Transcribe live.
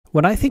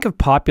When I think of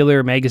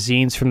popular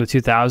magazines from the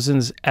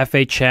 2000s,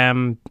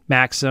 FHM,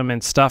 Maxim,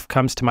 and Stuff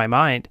comes to my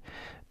mind.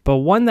 But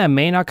one that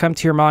may not come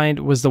to your mind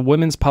was the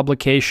women's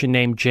publication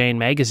named Jane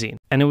Magazine.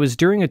 And it was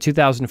during a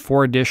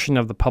 2004 edition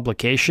of the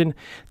publication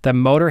that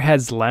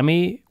Motorhead's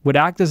Lemmy would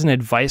act as an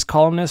advice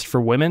columnist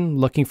for women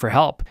looking for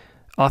help.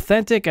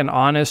 Authentic and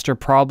honest are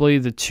probably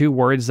the two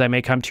words that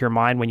may come to your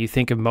mind when you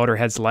think of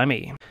Motorhead's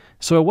Lemmy.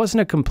 So it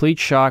wasn't a complete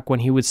shock when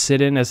he would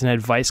sit in as an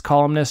advice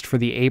columnist for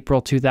the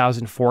April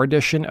 2004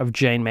 edition of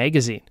Jane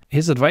Magazine.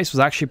 His advice was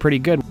actually pretty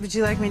good. Would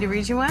you like me to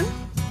read you one?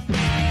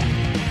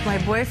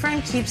 My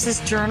boyfriend keeps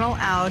his journal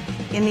out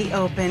in the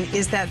open.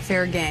 Is that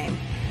fair game?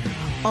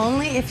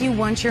 Only if you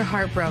want your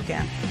heart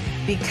broken,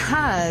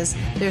 because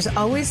there's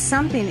always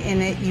something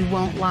in it you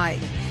won't like,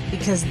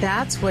 because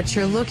that's what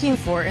you're looking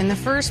for in the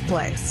first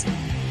place.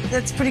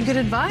 That's pretty good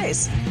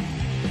advice.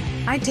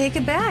 I take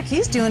it back.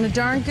 He's doing a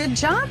darn good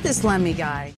job, this Lemmy guy.